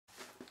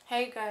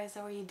Hey guys,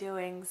 how are you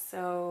doing?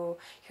 So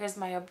here's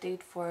my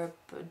update for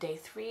day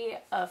 3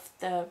 of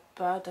the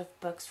Bout of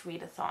Books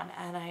read-a-thon,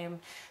 and I am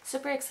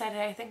super excited.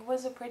 I think it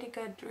was a pretty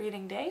good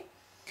reading day.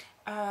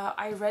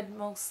 I read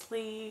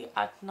mostly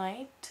at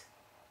night.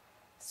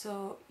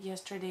 So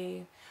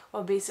yesterday,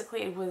 well,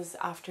 basically it was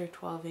after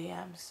 12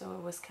 a.m. so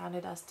it was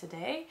counted as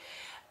today.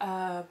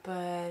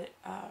 But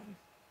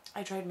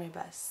I tried my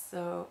best.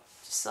 So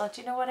just to let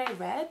you know what I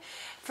read.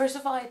 First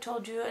of all, I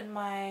told you in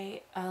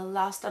my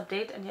last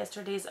update and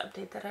yesterday's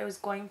update that I was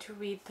going to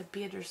read the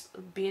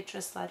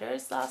Beatrice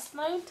letters last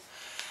night,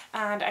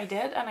 and I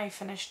did, and I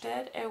finished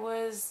it. It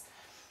was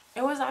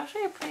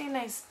actually a pretty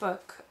nice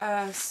book.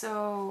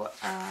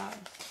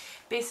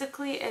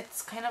 Basically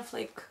it's kind of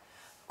like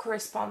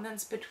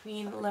correspondence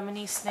between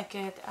Lemony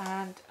Snicket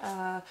and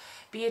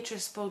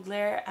Beatrice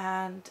Baudelaire,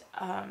 and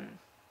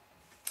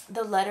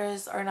the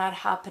letters are not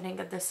happening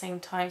at the same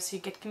time, so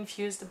you get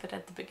confused a bit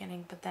at the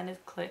beginning, but then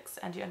it clicks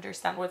and you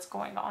understand what's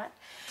going on.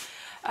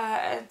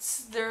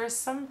 There are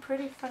some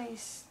pretty funny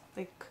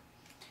like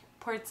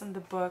parts in the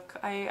book.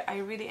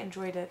 I really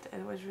enjoyed it.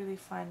 It was really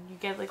fun.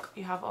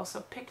 You have also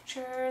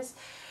pictures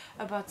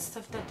about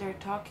stuff that they're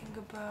talking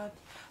about,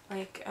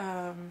 like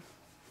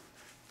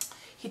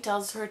he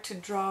tells her to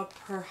draw up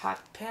her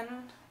hat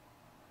pin,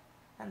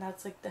 and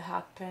that's like the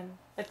hat pin.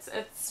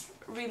 It's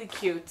really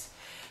cute.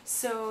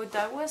 So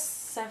that was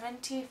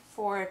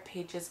 74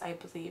 pages, I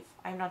believe.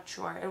 I'm not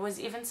sure. It was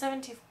either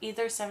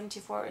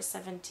 74 or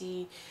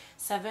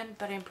 77,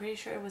 but I'm pretty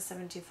sure it was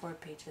 74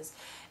 pages.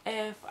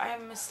 If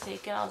I'm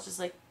mistaken, I'll just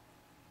like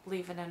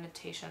leave an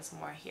annotation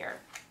somewhere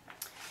here.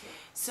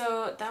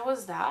 So that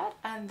was that.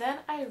 And then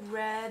I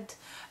read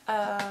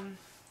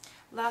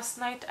last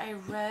night I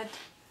read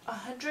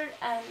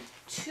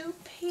 102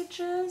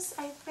 pages,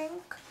 I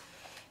think,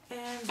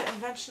 in The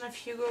Invention of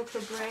Hugo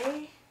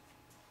Cabret.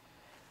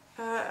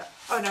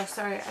 Oh no,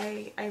 sorry,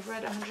 I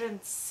read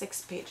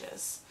 106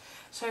 pages.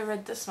 So I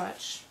read this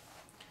much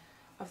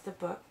of the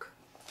book.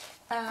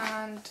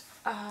 And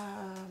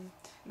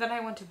then I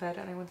went to bed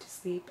and I went to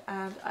sleep,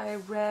 and I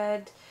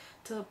read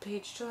till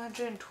page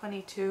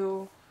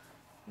 222.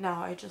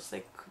 Now I just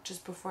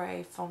before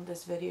I filmed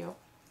this video.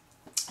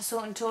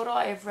 So in total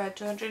I've read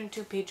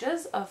 202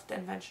 pages of The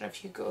Invention of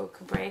Hugo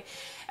Cabret,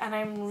 and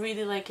I'm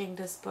really liking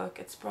this book.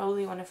 It's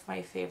probably one of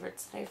my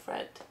favorites that I've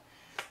read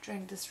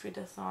during this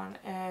read-a-thon.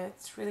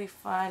 It's really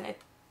fun.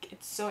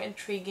 It's so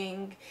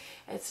intriguing.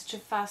 It's such a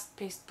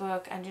fast-paced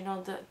book, and you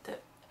know, the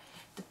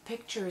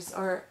pictures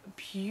are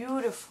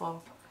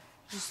beautiful,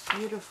 just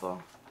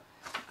beautiful.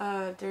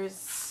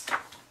 There's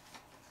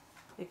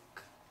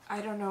like,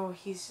 I don't know,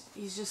 he's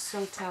just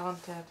so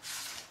talented.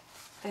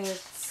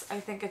 I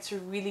think it's a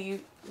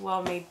really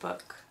well-made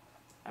book.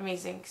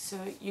 Amazing. So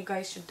you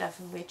guys should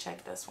definitely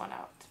check this one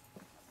out.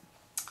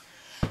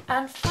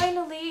 And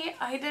finally,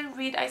 I didn't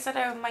read. I said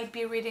I might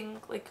be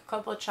reading like a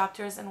couple of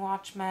chapters in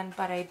Watchmen,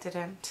 but I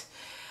didn't.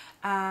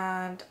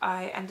 And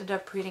I ended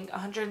up reading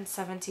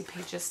 170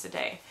 pages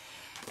today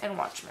in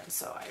Watchmen,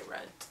 so I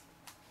read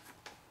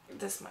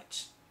this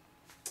much.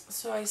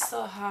 So I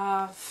still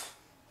have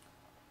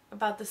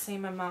about the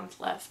same amount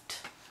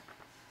left.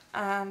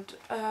 And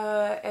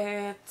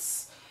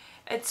it's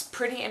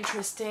pretty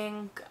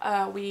interesting.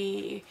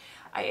 There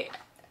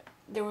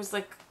was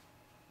like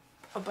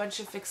a bunch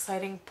of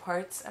exciting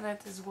parts in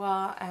it as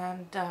well,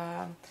 and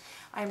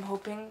I'm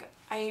hoping,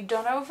 I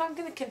don't know if I'm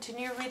going to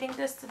continue reading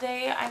this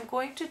today. I'm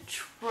going to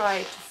try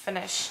to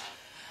finish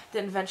The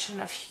Invention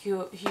of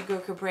Hugo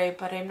Cabret,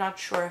 but I'm not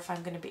sure if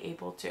I'm going to be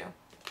able to.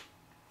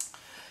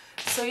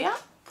 So yeah,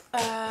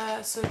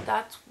 so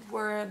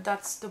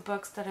that's the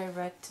books that I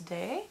read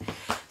today.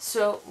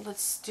 So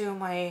let's do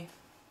my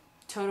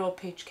total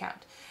page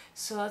count.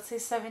 So let's say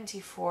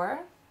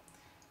 74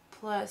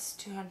 plus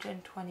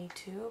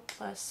 222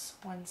 plus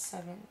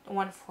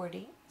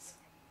 140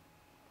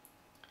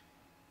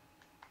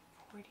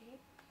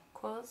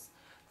 equals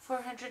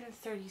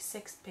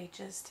 436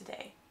 pages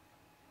today.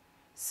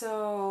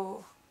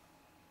 So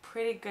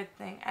pretty good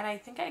thing. And I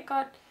think I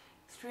got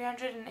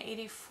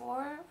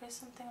 384 or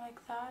something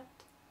like that.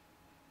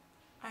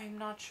 I'm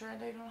not sure,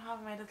 and I don't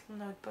have my little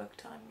notebook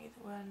telling me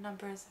the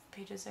numbers of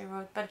pages I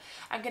wrote, but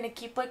I'm gonna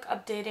keep like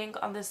updating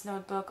on this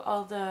notebook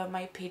all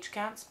my page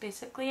counts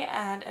basically,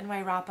 and in my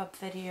wrap-up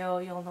video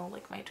you'll know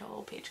like my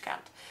total page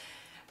count.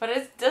 But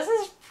this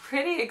is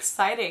pretty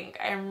exciting.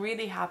 I'm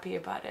really happy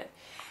about it,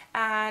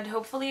 and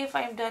hopefully if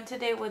I'm done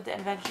today with The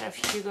Invention of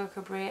Hugo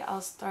Cabret,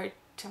 I'll start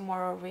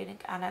tomorrow reading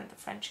Anna and the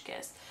French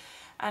Kiss,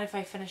 and if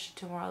I finish it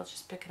tomorrow, I'll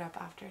just pick it up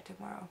after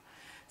tomorrow.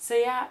 So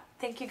yeah,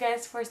 thank you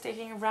guys for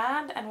sticking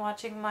around and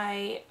watching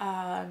my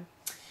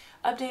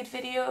update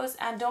videos.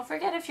 And don't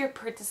forget, if you're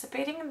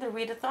participating in the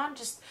read-a-thon,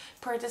 just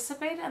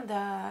participate in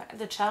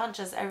the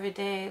challenges every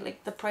day.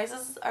 Like, the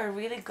prizes are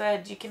really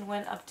good. You can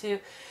win up to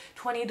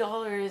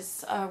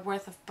 $20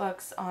 worth of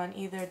books on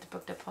either the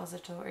Book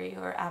Depository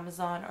or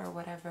Amazon or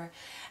whatever.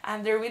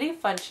 And they're really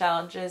fun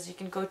challenges. You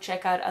can go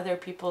check out other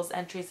people's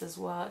entries as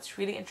well. It's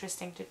really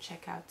interesting to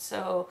check out.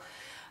 So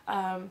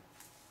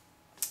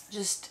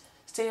just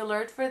stay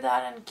alert for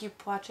that and keep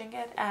watching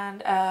it, and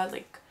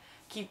like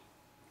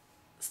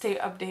stay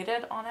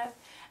updated on it.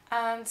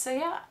 And so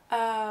yeah,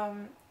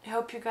 I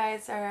hope you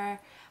guys are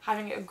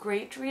having a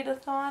great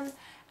read-a-thon,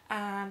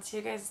 and see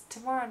you guys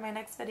tomorrow in my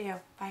next video.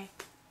 Bye.